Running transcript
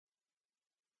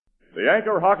The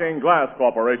Anchor Hocking Glass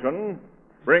Corporation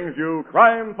brings you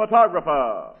Crime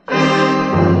Photographer.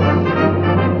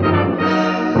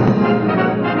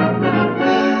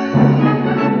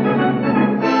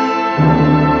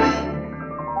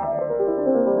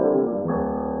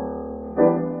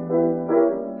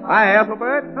 Hi,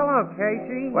 Ethelbert. Hello,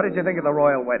 Casey. What did you think of the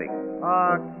royal wedding?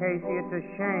 Oh, Casey, it's a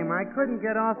shame. I couldn't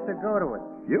get off to go to it.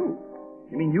 You?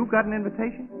 You mean you got an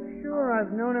invitation? Sure,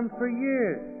 I've known him for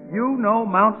years. You know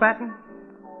Mountbatten?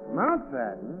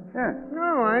 Mountbatten? Yeah.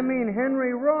 No, I mean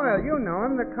Henry Royal. You know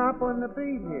him, the cop on the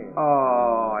beat here.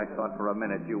 Oh, I thought for a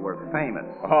minute you were famous.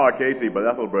 Oh, Casey, but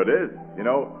Ethelbert is. You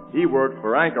know, he worked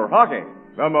for Anchor Hocking,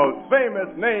 the most famous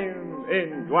name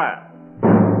in glass.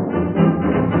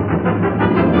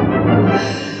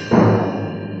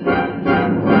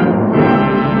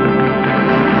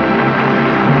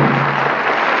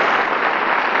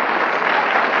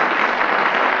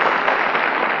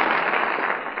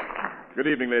 Good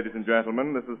evening, ladies and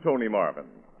gentlemen. This is Tony Marvin.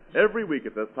 Every week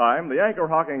at this time, the Anchor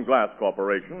Hocking Glass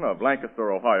Corporation of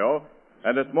Lancaster, Ohio,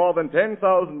 and its more than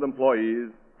 10,000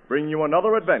 employees bring you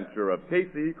another adventure of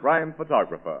Casey, crime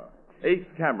photographer, ace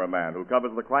cameraman who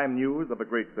covers the crime news of a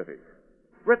great city.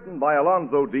 Written by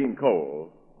Alonzo Dean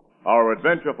Cole, our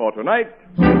adventure for tonight,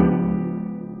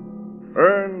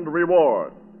 Earned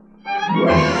Reward.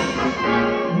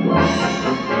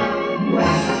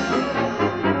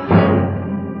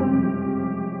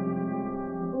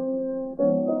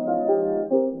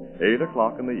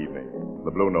 8:00 in the evening,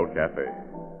 the Blue Note Cafe.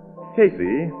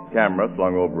 Casey, camera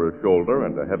slung over his shoulder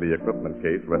and a heavy equipment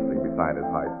case resting beside his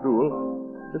high stool,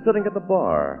 is sitting at the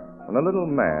bar when a little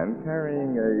man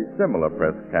carrying a similar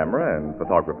press camera and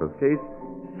photographer's case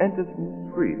enters from the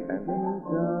street and...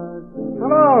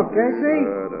 Hello, Casey.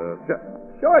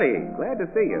 Shorty, glad to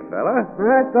see you, fella.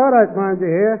 I thought I'd find you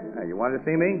here. You wanted to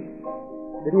see me?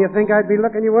 Didn't you think I'd be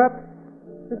looking you up?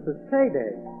 This is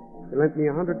payday. You lent me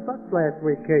 $100 last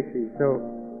week, Casey, so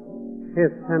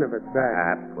here's 10 of it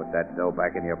back. Put that dough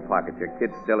back in your pocket. Your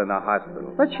kid's still in the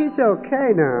hospital. But she's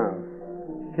okay now.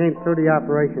 Came through the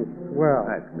operation swell.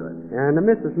 That's good. And the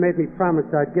missus made me promise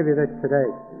I'd give you this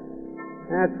today.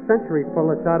 That century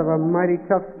pulled us out of a mighty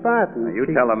tough spot. Now, you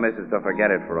tell the missus to forget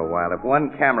it for a while. If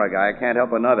one camera guy can't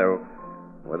help another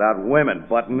without women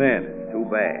butting in, it's too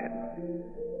bad.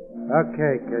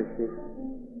 Okay, Casey.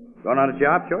 Going on a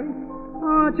job, Shorty?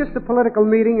 Oh, just a political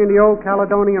meeting in the old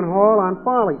Caledonian Hall on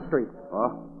Farley Street.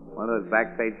 Oh, one of those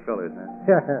backstage fillers,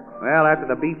 huh? Well, after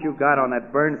the beat you got on that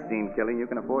Bernstein killing, you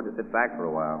can afford to sit back for a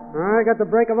while. I got the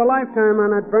break of a lifetime on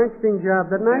that Bernstein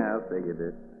job, didn't I? Yeah, I'll say you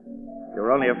did. You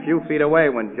were only a few feet away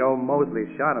when Joe Mosley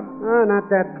shot him. Oh, not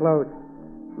that close.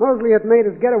 Mosley had made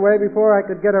his getaway before I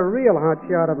could get a real hot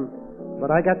shot of him. But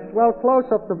I got swell close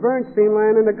up to Bernstein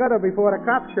lying in the gutter before the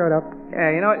cops showed up. Yeah,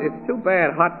 you know, it's too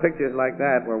bad hot pictures like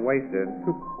that were wasted.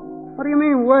 What do you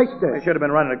mean, wasted? They should have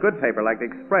been running a good paper like the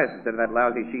Express instead of that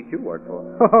lousy sheet you worked for.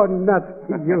 Oh, nuts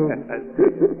to you.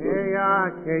 Here you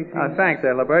are, Casey. Thanks,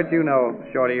 Ethelbert. You know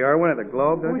Shorty Irwin of the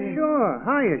Globe, don't you? Sure.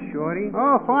 Hiya, Shorty.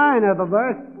 Oh, fine,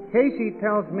 Ethelbert. Casey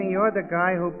tells me you're the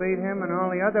guy who beat him and all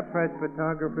the other press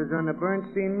photographers on the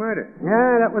Bernstein murder.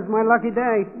 Yeah, that was my lucky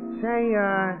day. Say,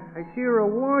 I see a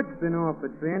reward's been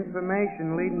offered for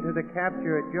information leading to the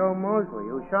capture of Joe Mosley,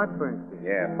 who shot Bernstein.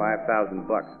 Yeah, $5,000.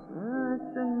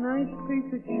 That's a nice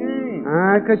piece of change.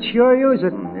 I could sure use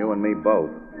it. You and me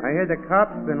both. I hear the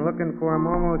cops been looking for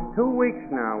him almost 2 weeks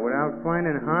now without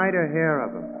finding hide or hair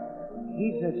of him.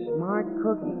 He's a smart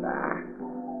cookie.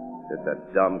 Just a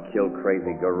dumb,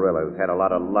 kill-crazy gorilla who's had a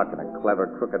lot of luck and a clever,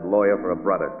 crooked lawyer for a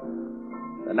brother.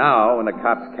 And now, when the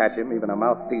cops catch him, even a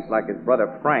mouthpiece like his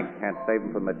brother Frank can't save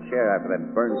him from the chair after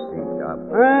that Bernstein job.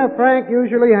 Frank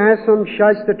usually has some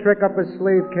shyster trick up his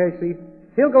sleeve, Casey.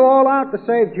 He'll go all out to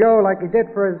save Joe like he did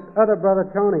for his other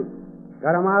brother, Tony.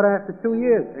 Got him out after 2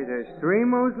 years. Hey, there's 3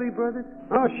 Mosley brothers?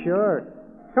 Oh, sure.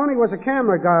 Tony was a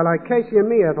camera guy like Casey and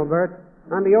me, Ethelbert,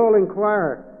 on the old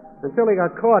Inquirer, until he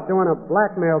got caught doing a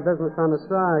blackmail business on the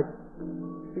side.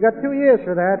 He got 2 years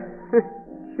for that.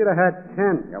 Should have had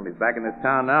 10. Well, he's back in this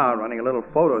town now, running a little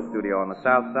photo studio on the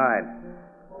south side.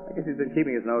 I guess he's been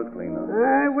keeping his nose clean, though.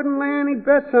 I wouldn't lay any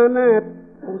bets on that.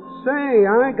 Oh, say,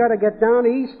 I gotta get down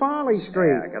to East Farley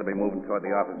Street. Yeah, I gotta be moving toward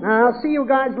the office. I'll see you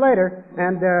guys later.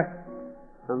 And,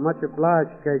 I'm much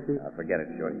obliged, Casey. Forget it,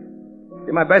 Shorty.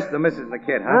 Give my best to the missus and the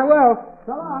kid, huh? I will.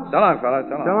 So long. So long, fella.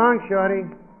 So long. So long, Shorty.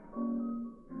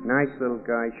 Nice little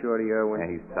guy, Shorty Irwin. Yeah,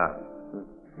 he's tough.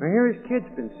 I hear his kid's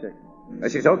been sick.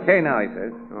 She's okay now, he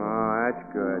says. Oh, that's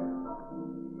good.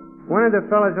 One of the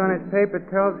fellas on his paper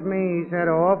tells me he's had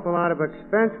an awful lot of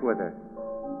expense with her.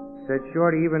 Said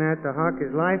Shorty even had to hock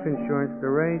his life insurance to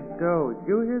raise dough. Did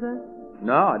you hear that?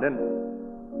 No, I didn't.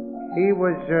 He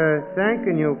was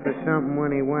thanking you for something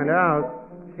when he went out.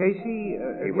 Casey...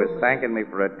 He was thanking me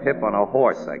for a tip on a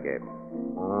horse I gave him.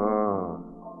 Oh.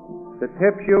 The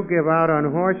tips you give out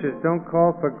on horses don't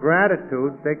call for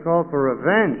gratitude. They call for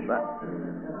revenge.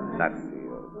 Nuts to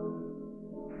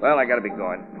you. Well, I gotta be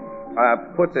going.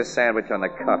 Put this sandwich on the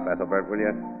cup, Ethelbert, will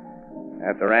you?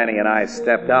 After Annie and I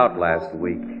stepped out last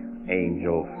week,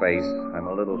 angel face, I'm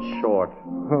a little short.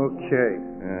 Okay.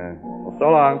 Well,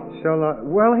 so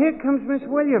long. Well, here comes Miss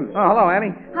Williams. Oh, hello,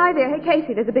 Annie. Hi there. Hey,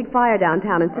 Casey, there's a big fire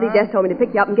downtown, and City Desk told me to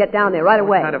pick you up and get down there right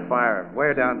away. What kind of fire?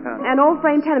 Where downtown? An old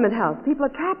frame tenement house. People are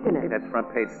trapped in Hey, it. that's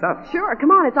front page stuff. Sure, come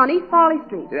on. It's on East Farley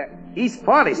Street. Yeah, East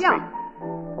Farley Street. Yeah.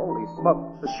 Holy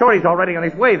smoke. The shorty's already on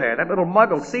his way there. That little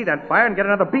mug will see that fire and get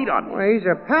another beat on. Well, he's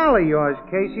a pal of yours,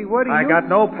 Casey. What do you... I got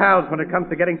no pals when it comes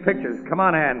to getting pictures. Come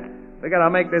on, Ann. We gotta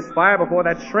make this fire before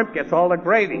that shrimp gets all the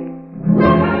gravy.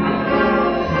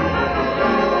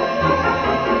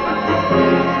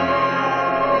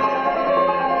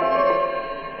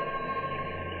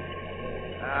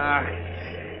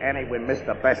 Annie, we missed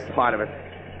the best part of it.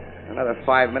 Another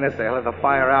 5 minutes, they'll have the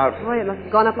fire out. Boy, it must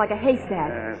have gone up like a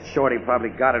haystack. Shorty probably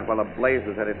got it while the blaze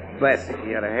was at its best.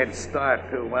 He had a head start,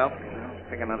 too. Well,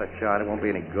 take another shot. It won't be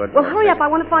any good. Well, hurry up. I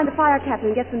want to find the fire captain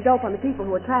and get some dope on the people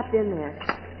who are trapped in there.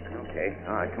 Okay.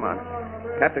 All right, come on.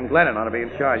 Captain Glennon ought to be in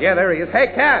charge. Yeah, there he is. Hey,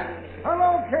 Cap!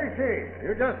 Hello, Casey.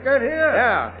 You just got here?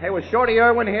 Yeah. Hey, was Shorty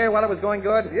Irwin here while it was going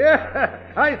good? Yeah.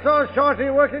 I saw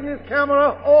Shorty working his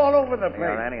camera all over the place.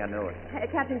 Yeah, Annie, I knew it. Hey,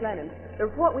 Captain Glennon, the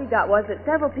report we got was that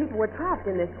several people were trapped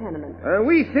in this tenement.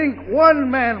 We think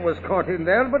one man was caught in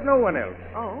there, but no one else.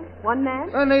 Oh, one man?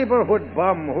 A neighborhood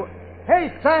bum who...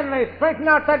 Hey, Stanley, straighten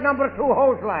out that number 2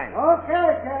 hose line.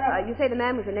 Okay, Cap. You say the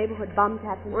man was a neighborhood bum,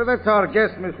 Captain? Well, that's our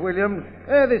guess, Miss Williams.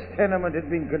 This tenement had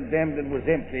been condemned and was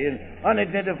empty. An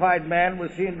unidentified man was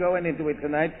seen going into it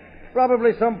tonight.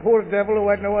 Probably some poor devil who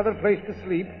had no other place to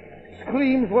sleep.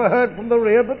 Screams were heard from the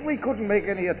rear, but we couldn't make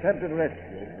any attempt at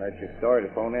rescue. That's your story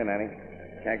to phone in, Annie.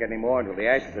 Can't get any more until the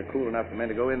ashes are cool enough for men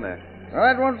to go in there. Well,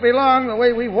 that won't be long. The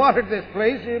way we've watered this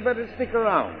place, you better stick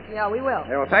around. Yeah, we will.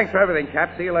 Yeah, well, thanks for everything,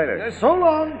 Cap. See you later. So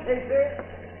long, Casey.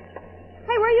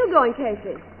 Hey, where are you going,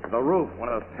 Casey? The roof, one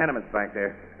of those tenements back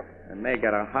there. And May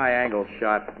got a high-angle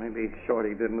shot. Maybe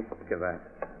Shorty didn't. Look at that.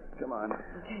 Come on.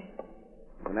 Okay.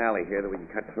 There's an alley here that we can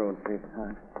cut through and save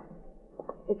time.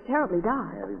 It's terribly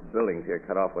dark. Yeah, these buildings here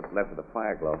cut off what's left of the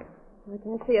fire glow. I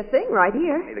can't see a thing right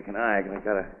here. Neither can I. I've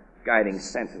got a guiding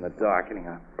sense in the dark.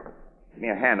 Anyhow, give me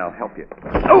a hand. I'll help you.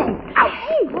 Oh! Ow!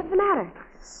 Hey, what's the matter?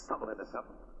 Stumbled into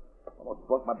something. Almost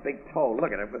broke my big toe.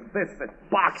 Look at it. With this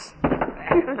box.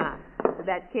 Did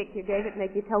that kick you gave it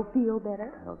make your toe feel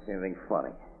better? I don't see anything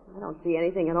funny. I don't see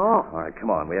anything at all. All right, come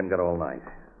on. We haven't got all night.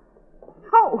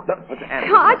 Oh! What's Annie?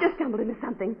 Oh, I just stumbled into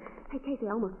something. Hey, Casey,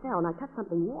 I almost fell, and I touched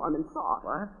something warm and soft.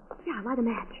 What? Yeah, light a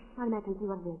match. Light a match and see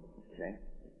what it is. Okay.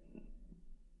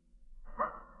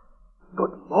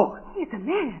 Good Lord. Hey, it's a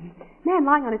man. Man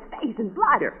lying on his face in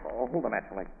blood. Here, hold the match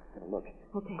while I get a look.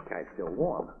 Okay. The guy's still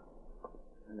warm.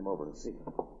 Send him over and see.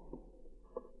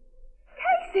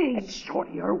 Casey! It's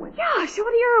Shorty Irwin. Yeah,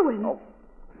 Shorty Irwin. Oh,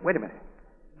 wait a minute.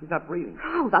 He's not breathing.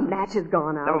 Oh, the match has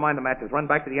gone out. Never mind the matches. Run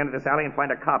back to the end of this alley and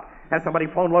find a cop. Have somebody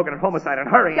phone Logan at homicide and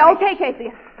hurry. Yeah, Annie. okay,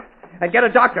 Casey. And get a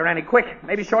doctor, Annie, quick.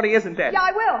 Maybe Shorty isn't dead. Yeah,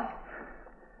 I will.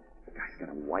 The guy's got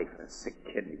a wife and a sick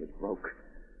kid and he was broke.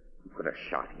 Who could have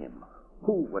shot him?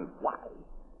 Who and why?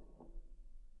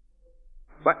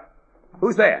 What?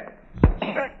 Who's there?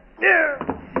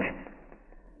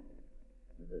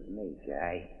 This is me,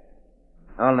 Guy.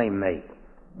 Only me.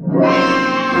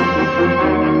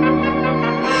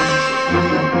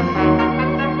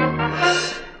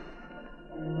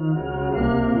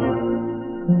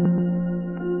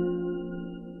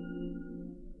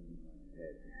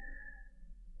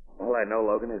 All I know,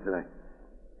 Logan, is that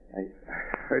I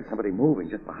heard somebody moving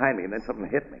just behind me, and then something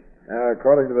hit me.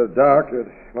 According to the doc, it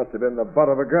must have been the butt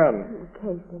of a gun.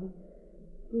 Casey.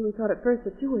 We thought at first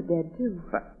that you were dead, too.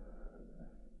 What?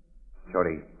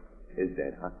 Shorty is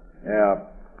dead, huh? Yeah.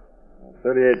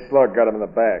 38 slug got him in the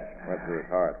back. Went through his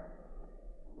heart.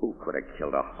 Who could have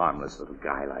killed a harmless little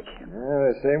guy like him?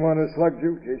 The same one who slugged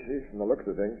you, Casey, from the looks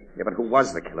of things. Yeah, but who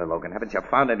was the killer, Logan? Haven't you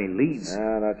found any leads?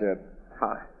 Not yet.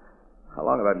 How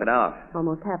long have I been out?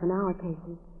 Almost half an hour,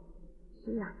 Casey.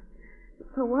 Gee, I'm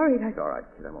so worried. It's all right,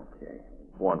 kid. I'm okay.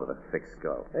 Born with a thick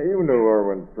skull. Hey, you knew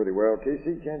Irwin pretty well,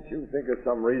 Casey. Can't you think of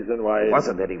some reason why... There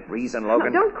wasn't any reason,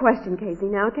 Logan. Don't question Casey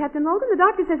now, Captain Logan. The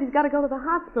doctor says he's got to go to the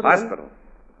hospital. Hospital?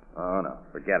 Oh, no.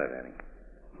 Forget it, Annie.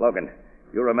 Logan,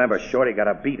 you remember Shorty got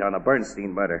a beat on the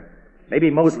Bernstein murder. Maybe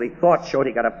Mosley thought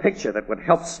Shorty got a picture that would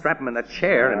help strap him in the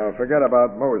chair. Now, forget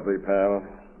about Mosley, pal.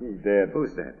 He's dead.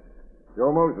 Who's dead?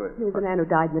 Joe Mosley. He was the man who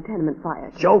died in the tenement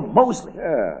fire. Joe Mosley?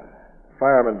 Yeah.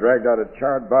 Fireman dragged out a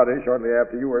charred body shortly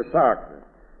after you were socked.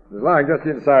 It was lying just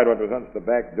inside what was under the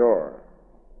back door.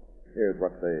 Here's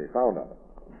what they found on it.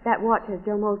 That watch has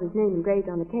Joe Mosley's name engraved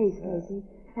on the case, Casey.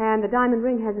 And the diamond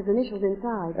ring has his initials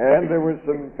inside. And there was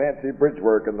some fancy bridge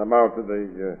work in the mouth of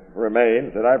the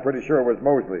remains that I'm pretty sure was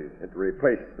Mosley's. It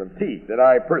replaced some teeth that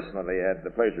I personally had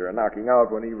the pleasure of knocking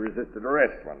out when he resisted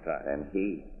arrest one time. And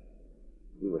he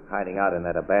was hiding out in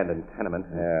that abandoned tenement.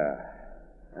 Yeah.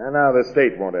 And now the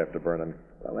state won't have to burn him.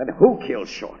 Well, then who killed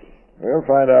Shorty? We'll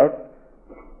find out.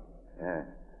 Yeah.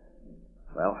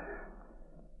 Well,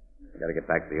 I gotta get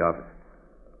back to the office.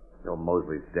 Joe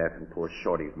Mosley's death and poor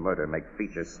Shorty's murder make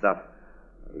feature stuff.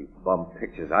 These bum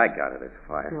pictures I got of this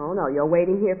fire. No, you're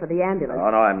waiting here for the ambulance.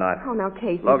 Oh, no, I'm not. Oh, now,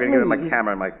 Casey, Logan, give me my please.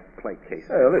 camera and my plate case.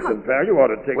 Hey, listen, pal, you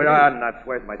ought to take We're it. nuts.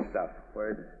 Where's my stuff?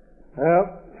 Well,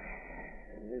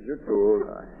 here's your tools.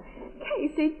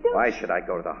 Casey, don't... Why should I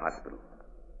go to the hospital?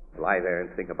 Lie there and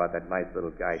think about that nice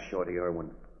little guy, Shorty Irwin.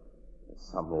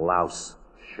 Some louse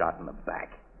shot in the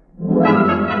back.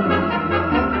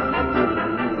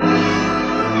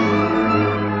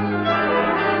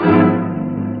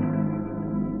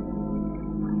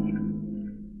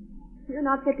 You're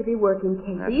not fit to be working,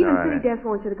 Casey. That's Even all right. City Desk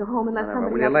wants you to go home unless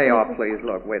somebody... Will you lay off, please?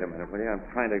 Look, wait a minute, will you? I'm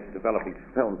trying to develop these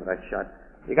films that I shot.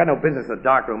 You got no business in the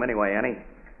darkroom anyway, Annie.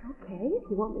 Okay, if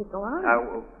you want me to go on.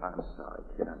 I'm sorry,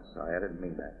 kid. I'm sorry. I didn't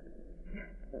mean that.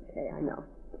 Okay, I know.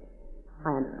 I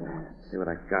understand. Let's see what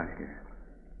I got here.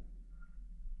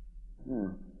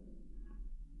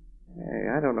 Hey,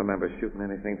 I don't remember shooting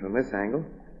anything from this angle.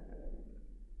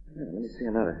 Here, let me see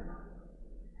another.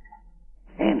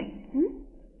 Annie.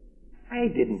 I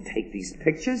didn't take these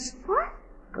pictures. What?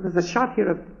 Well, there's a shot here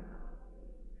of...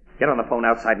 Get on the phone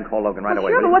outside and call Logan right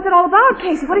away. Sure, will but you? what's it all about,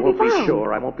 Casey? What have you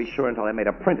found? I won't be sure until I made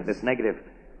a print of this negative.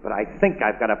 But I think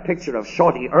I've got a picture of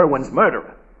Shorty Irwin's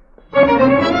murderer.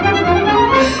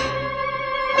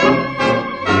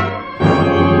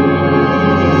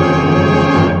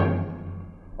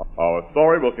 Our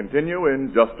story will continue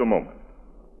in just a moment.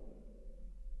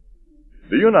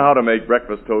 Do you know how to make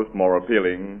breakfast toast more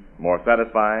appealing, more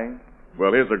satisfying?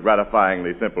 Well, here's a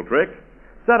gratifyingly simple trick.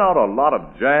 Set out a lot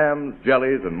of jams,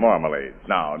 jellies, and marmalades.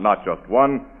 Now, not just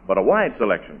one, but a wide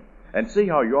selection. And see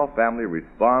how your family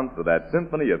responds to that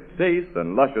symphony of taste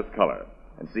and luscious color.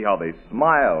 And see how they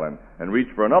smile and reach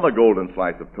for another golden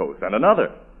slice of toast and another.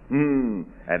 And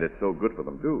it's so good for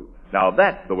them, too. Now,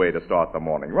 that's the way to start the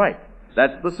morning right.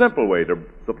 That's the simple way to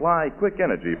supply quick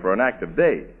energy for an active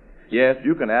day. Yes,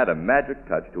 you can add a magic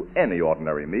touch to any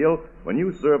ordinary meal when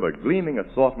you serve a gleaming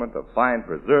assortment of fine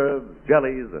preserves,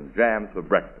 jellies, and jams for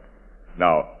breakfast.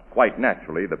 Now, quite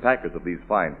naturally, the packers of these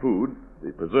fine foods,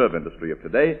 the preserve industry of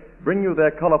today, bring you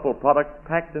their colorful products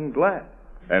packed in glass.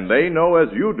 And they know,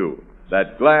 as you do,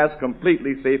 that glass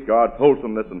completely safeguards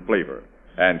wholesomeness and flavor.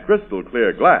 And crystal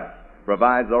clear glass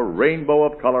provides a rainbow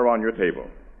of color on your table.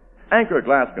 Anchor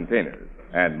glass containers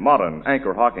and modern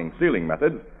anchor hawking sealing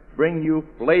methods bring you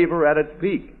flavor at its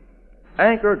peak.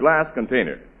 Anchor glass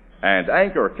containers and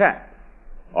Anchor caps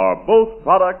are both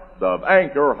products of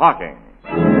Anchor Hawking,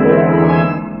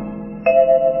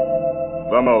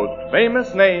 the most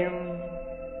famous name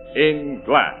in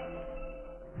glass.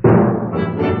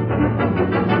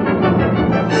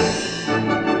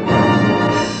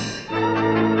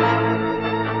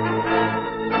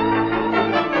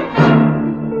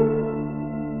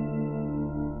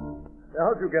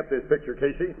 How'd you get this picture,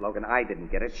 Casey? Logan, I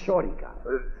didn't get it. Shorty got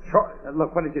it.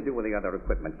 Look, what did you do with the other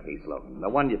equipment case, Logan? The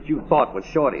one that you thought was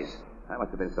Shorty's. I must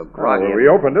have been so groggy. Well, we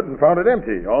opened it and found it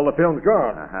empty. All the film's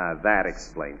gone. That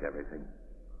explains everything.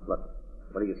 Look,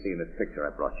 what do you see in this picture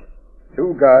I brought you?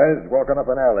 Two guys walking up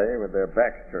an alley with their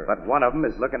backs turned. But one of them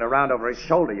is looking around over his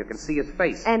shoulder. You can see his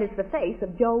face. And it's the face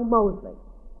of Joe Mosley.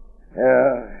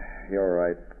 Yeah, you're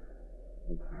right.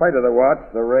 In spite of the watch,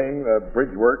 the ring, the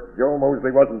bridge work, Joe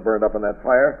Mosley wasn't burned up in that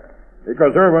fire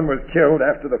because Irwin was killed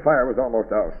after the fire was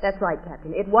almost out. That's right,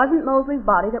 Captain. It wasn't Mosley's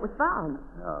body that was found.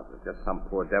 No, it was just some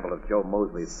poor devil of Joe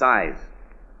Mosley's size.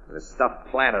 With his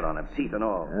stuff planted on him, teeth and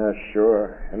all. Yeah,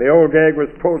 sure. And the old gag was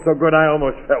pulled so good I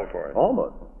almost fell for it.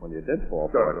 Almost. Well, you did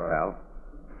fall for it, pal.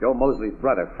 Joe Mosley's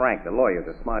brother, Frank, the lawyer, is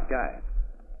a smart guy.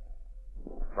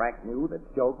 Frank knew that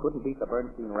Joe couldn't beat the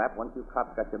Bernstein rap once you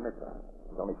cops got your mitts on him.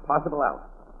 It was only possible out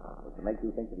was to make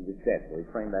you think that he was dead, so he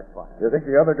framed that fire. You think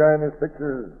the other guy in this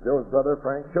picture is Joe's brother,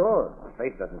 Frank? Sure. His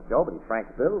face doesn't show, but he's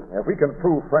Frank's build. If we can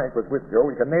prove Frank was with Joe,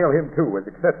 we can nail him, too, as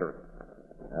accessory.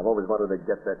 I've always wanted to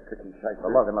get that tricky shite.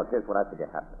 Well, look, here's what I think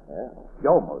happened. Yeah?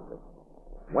 Joe Mosley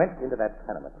went into that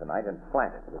tenement tonight and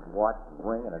planted his watch,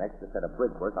 ring, and an extra set of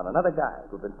bridge work on another guy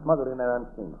who'd been smuggled in there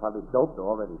unseen, probably doped or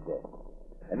already dead.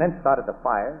 And then started the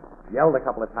fire, yelled a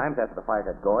couple of times after the fire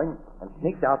got going, and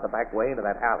sneaked out the back way into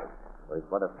that alley, where his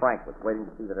brother Frank was waiting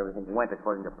to see that everything went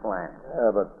according to plan.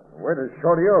 Yeah, but where does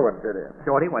Shorty Irwin fit in?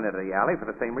 Shorty went into the alley for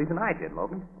the same reason I did,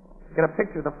 Logan. To get a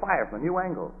picture of the fire from a new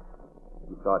angle.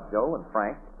 He saw Joe and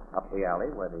Frank up the alley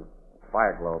where the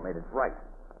fire glow made it bright.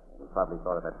 He probably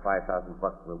thought of that $5,000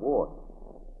 reward.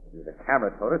 He was a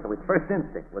camera toter, so his first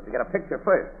instinct was to get a picture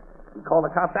first. He called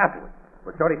the cops afterwards.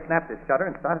 But Shorty snapped his shutter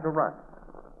and started to run,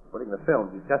 putting the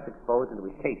film he just exposed into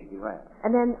his case as he ran.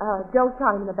 And then Joe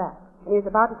shot him in the back. And he was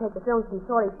about to take the films from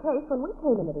Shorty's case when we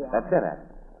came into the alley. That's it,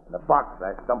 Annie. The box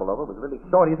I stumbled over was really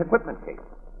Shorty's equipment case.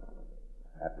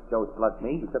 After Joe slugged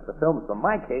me, he took the films from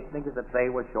my case thinking that they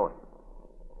were Shorty.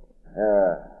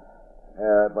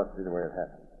 That must be the way it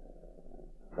happened.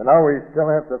 So now we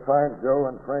still have to find Joe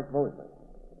and Frank Mosley.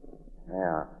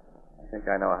 Yeah. I think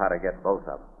I know how to get both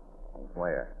of them. And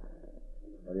where.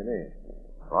 What do you mean?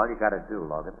 All you gotta do,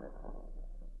 Logan, is...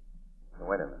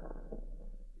 Wait a minute.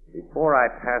 Before I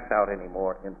pass out any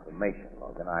more information,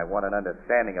 Logan, I want an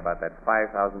understanding about that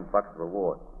 $5,000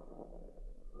 reward.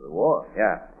 Reward?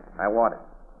 Yeah, I want it.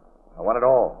 I want it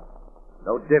all.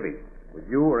 No divvies with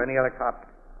you or any other cop.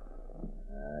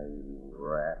 You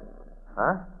rat.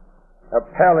 Huh? A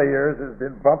pal of yours has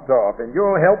been bumped off, and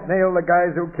you'll help nail the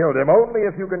guys who killed him only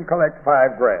if you can collect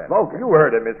 $5,000. Logan. You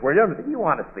heard him, Miss Williams. You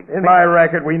honestly In my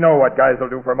racket, we know what guys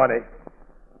will do for money.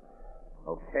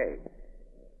 Okay.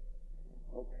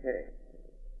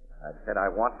 I said I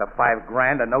want the $5,000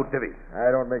 and no divvies. I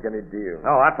don't make any deals.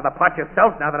 No, out for the pot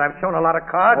yourself now that I've shown a lot of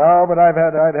cards. No, but I'd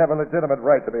have a legitimate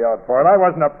right to be out for it. I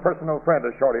wasn't a personal friend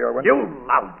of Shorty Irwin. You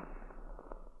lout.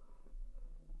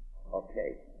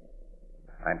 Okay.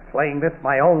 I'm playing this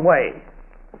my own way.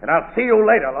 And I'll see you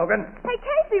later, Logan. Hey,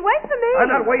 Casey, wait for me.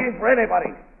 I'm not waiting for anybody.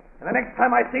 And the next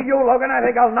time I see you, Logan, I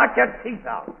think I'll knock your teeth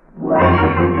out.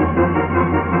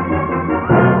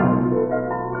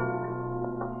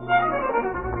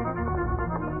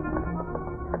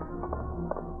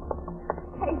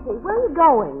 Casey, where are you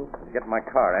going? Get in my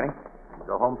car, Annie.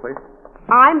 Go home, please.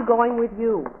 I'm going with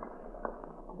you.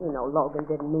 You know, Logan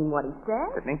didn't mean what he said.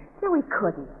 Didn't he? No, he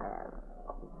couldn't have.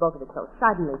 He spoke of it so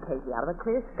suddenly, Casey, out of a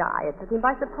clear sky. It took him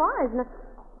by surprise. And,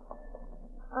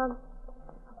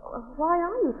 why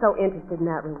are you so interested in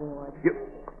that reward? You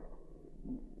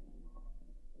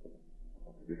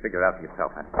figure it out for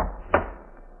yourself, Annie.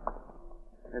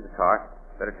 There's the car.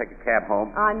 Better take a cab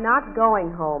home. I'm not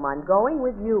going home. I'm going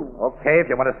with you. Okay, if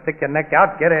you want to stick your neck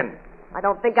out, get in. I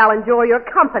don't think I'll enjoy your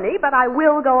company, but I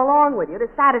will go along with you to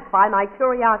satisfy my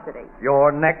curiosity.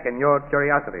 Your neck and your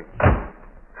curiosity.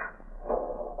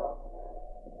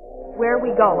 Where are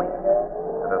we going?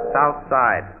 To the south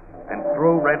side and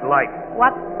through red lights.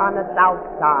 What's on the south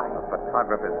side? A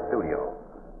photographer's studio.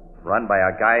 Run by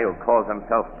a guy who calls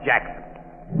himself Jackson.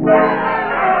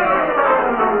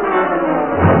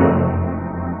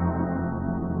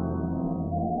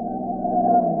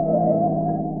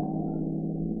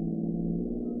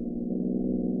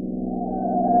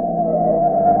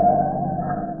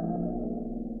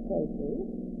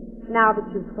 Now that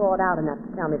you've thought out enough to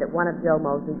tell me that one of Joe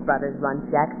Mosley's brothers runs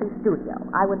Jackson's studio,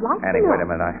 I would like Annie, to know... wait a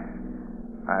minute.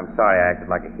 I'm sorry I acted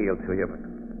like a heel to you, but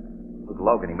with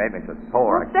Logan, he made me so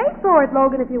sore. Well, say for it,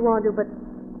 Logan, if you want to, but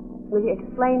will you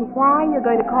explain why you're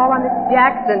going to call on this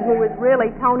Jackson, who is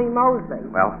really Tony Mosley?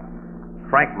 Well,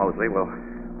 Frank Mosley will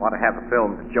want to have the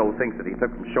films that Joe thinks that he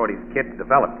took from Shorty's kid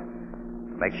developed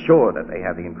to make sure that they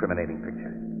have the incriminating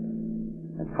picture.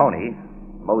 And Tony...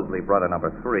 Mosley brother number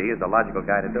 3 is the logical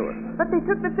guy to do it. But they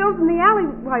took the films in the alley,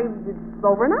 why, it's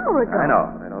over an hour ago. I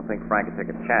know. I don't think Frank would take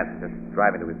a chance just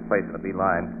driving to his place in a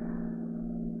beeline.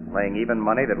 Laying even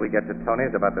money that we get to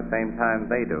Tony's about the same time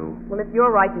they do. Well, if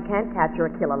you're right, you can't capture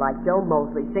a killer like Joe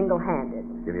Mosley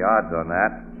single-handed. Give you odds on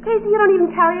that. Casey, you don't even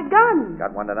carry a gun.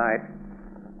 Got one tonight.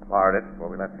 Borrowed it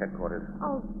before we left headquarters.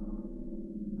 Oh.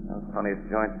 Well, Tony's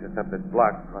joint's just up this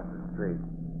block across the street.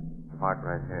 Parked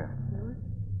right here.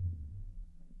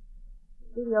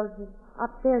 Studio's the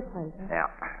upstairs place, huh?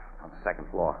 Yeah, on the second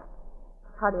floor.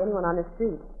 Hardly anyone on the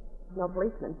street. No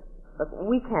policemen. But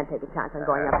we can't take a chance on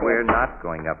going up there. We're not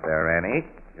going up there, Annie.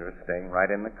 You're staying right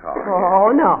in the car.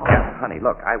 Oh, no. Yeah, honey,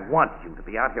 look, I want you to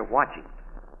be out here watching.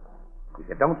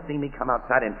 If you don't see me come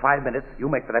outside in 5 minutes,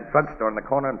 you make for that drugstore in the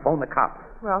corner and phone the cops.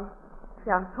 Well,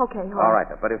 yeah, okay. All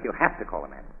right, but if you have to call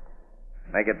him in,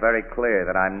 make it very clear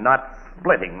that I'm not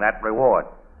splitting that reward.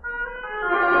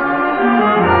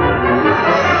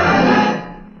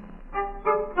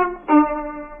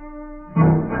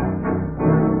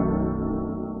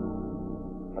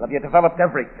 Have you developed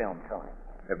every film, Tony?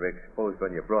 Every exposed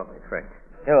one you brought me, Frank.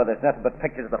 Sure, there's nothing but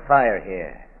pictures of the fire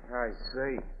here. I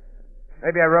see.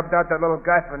 Maybe I rubbed out that little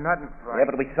guy for nothing, Frank.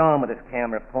 Yeah, but we saw him with his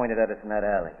camera pointed at us in that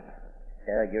alley.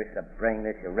 Yeah, you're so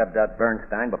brainless, you rubbed out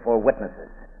Bernstein before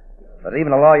witnesses. But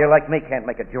even a lawyer like me can't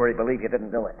make a jury believe you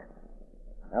didn't do it.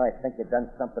 Now, I think you've done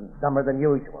something dumber than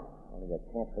usual. Only you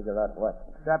can't figure out what.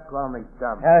 Stop calling me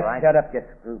dumb, Now, Frank. shut up, you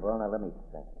screwball. Now, let me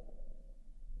think.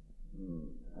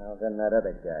 Now, then that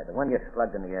other guy, the one you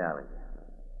slugged in the alley.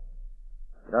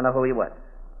 You don't know who he was?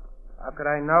 How could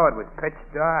I know? It was pitch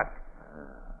dark.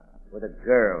 With a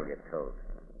girl, you told me.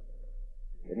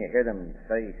 Didn't you hear them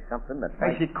say something that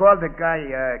Hey, she called the guy,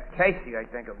 Casey, I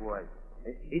think it was.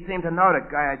 He seemed to know the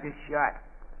guy I just shot.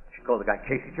 She called the guy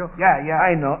Casey, Joe? Yeah.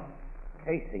 I know.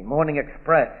 Casey, Morning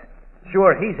Express.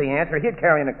 Sure, he's the answer. He'd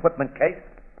carry an equipment case.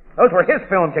 Those were his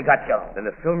films you got, Joe. Then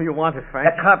the film you wanted, Frank?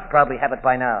 The cops probably have it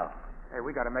by now. Hey,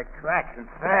 we gotta make tracks and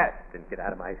fast. Then get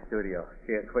out of my studio.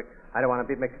 Here, quick. I don't want to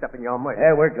be mixed up in your murder.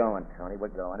 Yeah, we're going, Tony, we're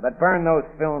going. But burn those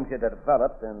films you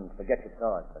developed and forget you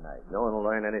saw us tonight. No one will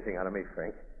learn anything out of me,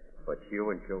 Frank. But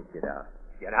you and Joe get out.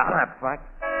 Get out. Come on, Frank.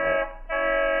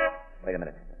 Wait a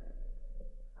minute.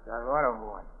 That auto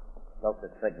horn. Broke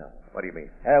the signal. What do you mean?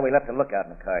 We left a lookout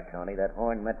in the car, Tony. That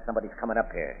horn meant somebody's coming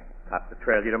up here. Cops to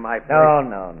trail you to my place.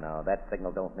 No. That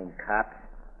signal don't mean cops.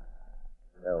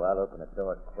 So I'll open the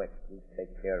door quick. You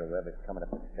take care of whoever's coming up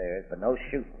the stairs, but no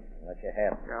shooting unless you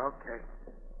have to. Yeah, okay.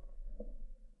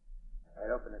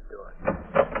 I open the door.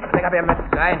 Pick up your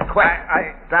mitts, guy, and quick.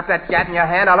 Drop that gat in your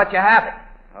hand. I'll let you have it.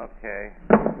 Okay.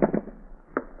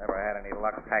 Never had any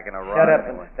luck packing a rod. Shut up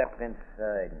and step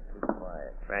inside and keep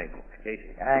quiet. Frank,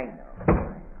 Casey. I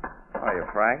know. How are you,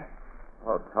 Frank?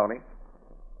 Hello, Tony.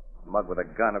 Mug with a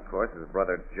gun, of course, is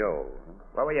brother Joe.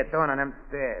 What were you doing on them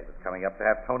stairs? Was coming up to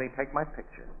have Tony take my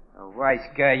picture. A wise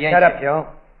guy, you ain't Shut up, Joe.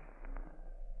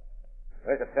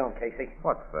 Where's the film, Casey?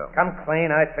 What film? Come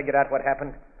clean. I figured out what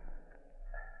happened.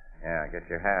 Yeah, I guess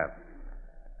you have.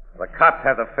 The cops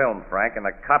have the film, Frank, and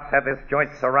the cops have this joint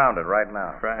surrounded right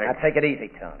now. Frank. Now take it easy,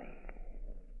 Tony.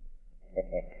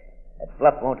 That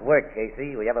bluff won't work,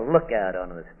 Casey. We have a lookout on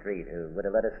the street who would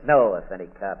have let us know if any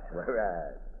cops were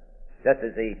around. Just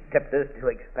as he tipped us to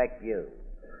expect you.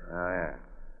 Oh, yeah.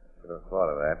 Should have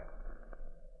thought of that.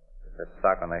 That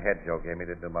sock on the head Joe gave me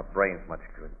didn't do my brains much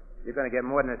good. You're going to get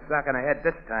more than a sock on the head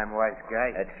this time, wise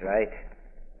guy. That's right.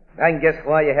 I can guess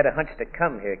why you had a hunch to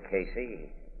come here, Casey.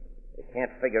 You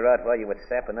can't figure out why you were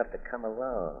sap enough to come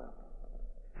alone.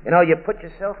 You know, you put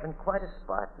yourself in quite a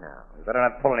spot now. You better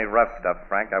not pull any rough stuff,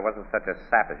 Frank. I wasn't such a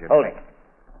sap as you think.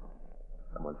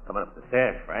 Someone's coming up the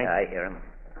stairs, Frank. Yeah, I hear him.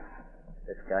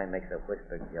 This guy makes a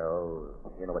whisper, Joe.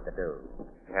 You know what to do.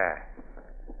 Yeah.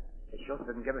 The Schultz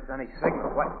didn't give us any signal.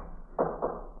 What?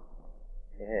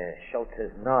 Yeah, Schultz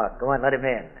is knocked. Go on, let him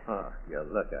in. Oh, you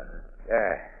look at her.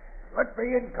 Yeah. Let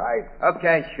me in, guys.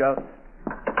 Okay, Schultz.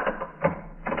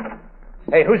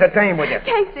 Hey, who's the dame with you?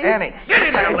 Casey. Annie. Get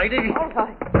in there, lady. All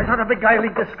right. I saw the big guy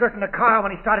leave the skirt in the car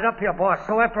when he started up here, boss.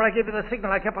 So after I gave you the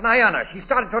signal, I kept an eye on her. She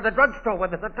started toward the drugstore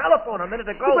with the telephone a minute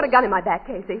ago. You put a gun in my back,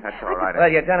 Casey. That's all right.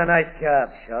 Well, you've done a nice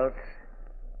job, Schultz.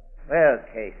 Well,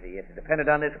 Casey, if it depended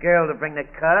on this girl to bring the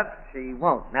cops, she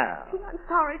won't now. I'm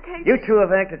sorry, Casey. You two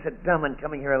have acted so dumb in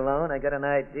coming here alone. I got an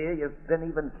idea you've been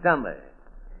even dumber.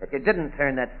 If you didn't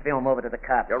turn that film over to the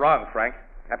cops. You're wrong, Frank.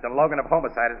 Captain Logan of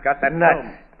Homicide has got that Nuts.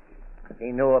 film. If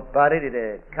he knew about it, he'd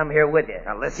have come here with you.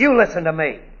 Now, listen. You listen to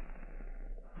me.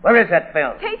 Where is that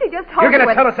film? Casey just told You're going you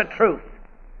to tell us the truth.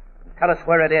 Tell us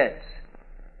where it is.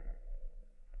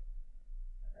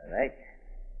 All right.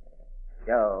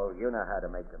 Joe, you know how to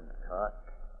make them talk.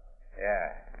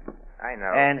 Yeah, I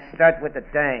know. And start with the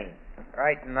dame.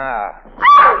 Right now.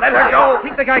 Let her go.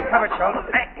 Keep the guy covered, Schultz.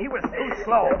 He was too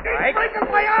slow, Frank. Breaking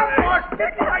my arm, boss.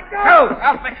 Let go. Go.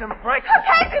 I'll fix him, Frank.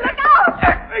 Casey, look out!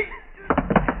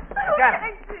 Got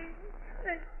it.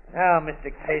 Now,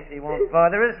 Mr. Casey won't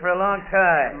bother us for a long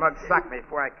time. Mug socked me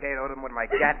before I KO'd him with my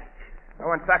gat. I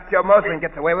want Doc Joe Mosley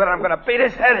gets away with it, I'm going to beat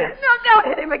his head in. No, don't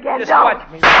hit him again. Just don't. watch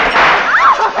me.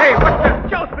 Hey, what's this?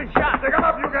 Joe's been shot. Come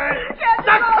up, you guys.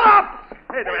 The cops!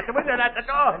 Hey, they're at the window and at the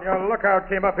door. When your lookout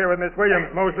came up here with Miss Williams,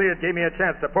 Mosley, it gave me a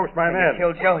chance to post my man. You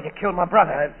killed Joe. You killed my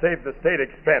brother. I've saved the state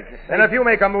expense. And if you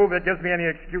make a move that gives me any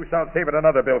excuse, I'll save it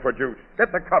another bill for juice.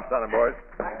 Get the cuffs on him, boys.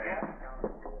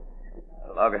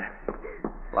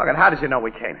 Logan, how did you know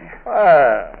we came here?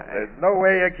 There's no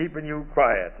way of keeping you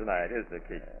quiet tonight, is there,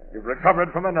 Keith? You've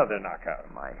recovered from another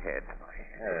knockout. My head.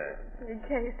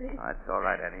 Casey. That's all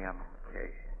right, Eddie. I'm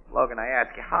okay. Logan, I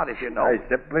ask you, how did you know? I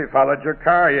simply followed your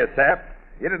car, you sap.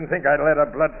 You didn't think I'd let a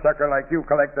bloodsucker like you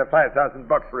collect the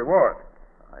 $5,000 reward.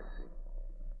 I see.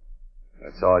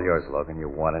 It's all yours, Logan. You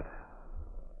won it.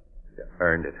 You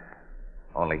earned it.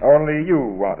 Only you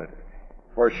wanted it.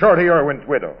 For Shorty Irwin's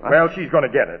widow. Well, she's going to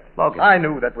get it. Logan. I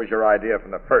knew that was your idea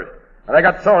from the first. And I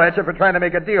got sore at you for trying to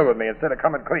make a deal with me instead of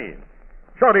coming clean.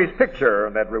 Shorty's picture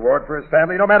earned that reward for his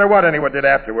family, no matter what anyone did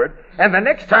afterward. And the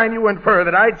next time you infer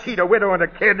that I'd cheat a widow and a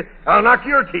kid, I'll knock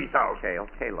your teeth out.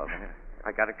 Okay, Logan.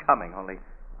 I got it coming. Only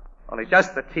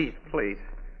just the teeth, please.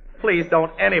 Please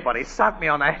don't anybody sock me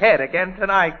on the head again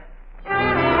tonight.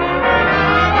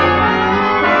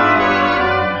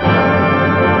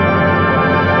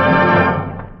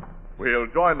 We'll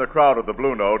join the crowd at the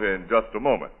Blue Note in just a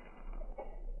moment.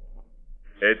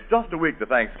 It's just a week to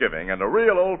Thanksgiving and a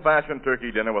real old-fashioned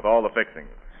turkey dinner with all the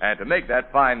fixings. And to make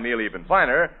that fine meal even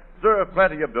finer, serve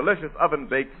plenty of delicious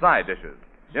oven-baked side dishes.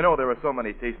 You know, there are so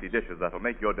many tasty dishes that'll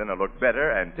make your dinner look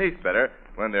better and taste better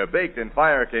when they're baked in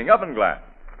Fire King oven glass.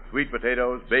 Sweet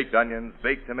potatoes, baked onions,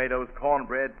 baked tomatoes,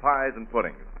 cornbread, pies, and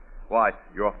puddings. Why,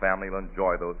 your family will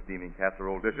enjoy those steaming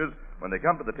casserole dishes when they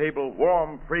come to the table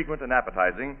warm, fragrant, and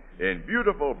appetizing in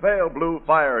beautiful pale blue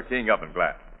Fire King oven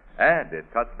glass. And it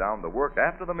cuts down the work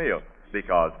after the meal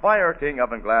because Fire King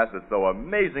oven glass is so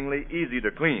amazingly easy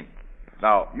to clean.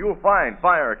 Now, you'll find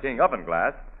Fire King oven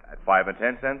glass at 5 and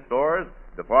 10 cent stores,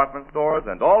 department stores,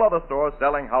 and all other stores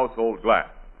selling household glass.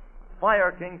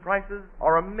 Fire King prices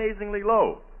are amazingly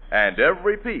low, and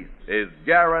every piece is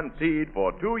guaranteed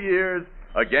for 2 years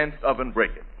against oven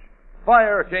breakage.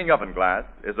 Fire King oven glass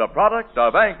is a product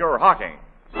of Anchor Hocking,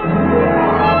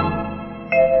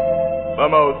 the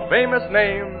most famous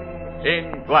name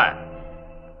in glass.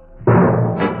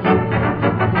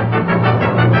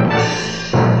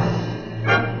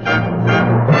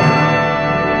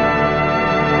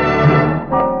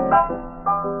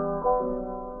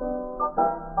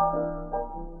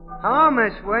 Hello,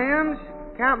 Miss Williams.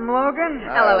 Captain Logan.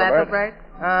 Hello, Ethelbert.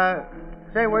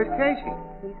 Say, where's Casey?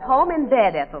 He's home in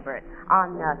bed, Ethelbert,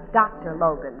 on Dr.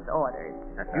 Logan's orders.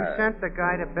 You sent the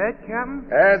guy to bed, Captain?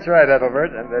 That's right,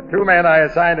 Ethelbert. And the 2 men I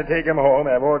assigned to take him home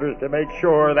have orders to make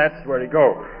sure that's where he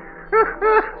goes.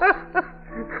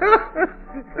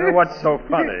 What's so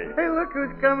funny? Hey, look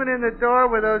who's coming in the door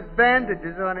with those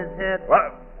bandages on his head.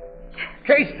 What?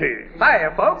 Casey!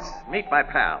 Hiya, folks. Meet my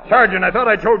pal. Sergeant, I thought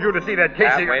I told you to see that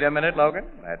Casey... Wait a minute, Logan.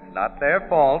 That's not their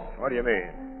fault. What do you mean?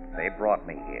 They brought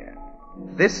me here.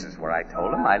 This is where I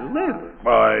told them I live.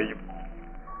 Why...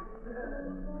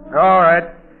 All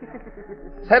right.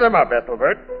 Set him up,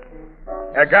 Ethelbert.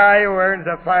 A guy who earns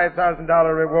a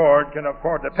 $5,000 reward can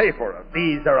afford to pay for him.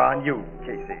 These are on you,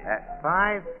 Casey.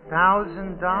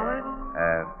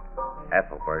 $5,000?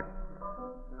 Ethelbert,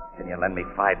 can you lend me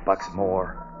 $5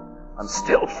 more? I'm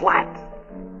still flat.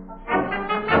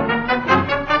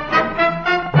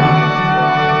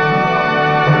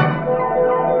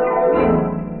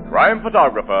 Crime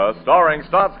Photographer, starring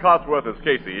Stotts Cotsworth as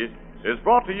Casey, is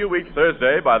brought to you each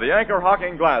Thursday by the Anchor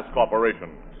Hocking Glass Corporation,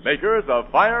 makers of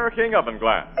Fire King oven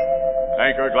glass,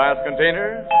 Anchor glass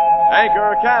containers,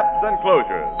 Anchor caps and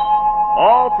closures.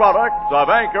 All products of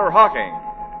Anchor Hocking,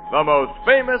 the most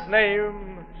famous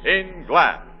name in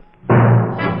glass.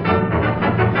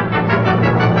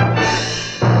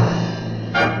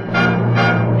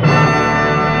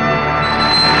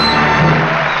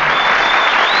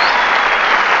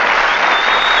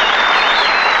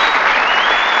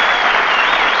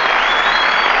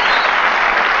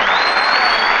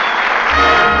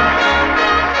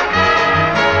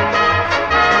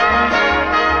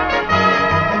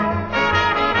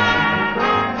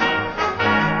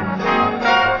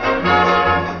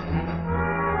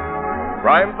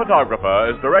 Crime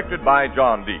Photographer is directed by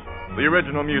John Deep. The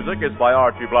original music is by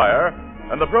Archie Blyer,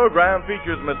 and the program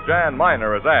features Miss Jan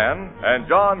Miner as Anne and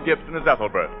John Gibson as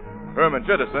Ethelbert. Herman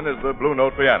Chittison is the Blue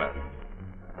Note pianist.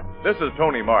 This is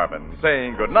Tony Marvin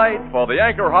saying good night for the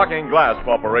Anchor Hocking Glass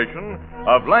Corporation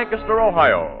of Lancaster,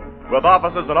 Ohio, with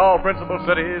offices in all principal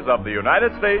cities of the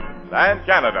United States and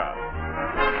Canada.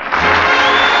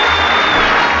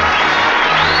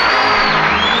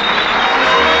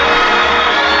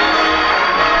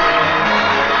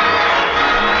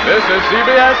 This is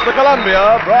CBS, the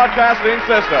Columbia Broadcasting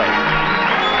System.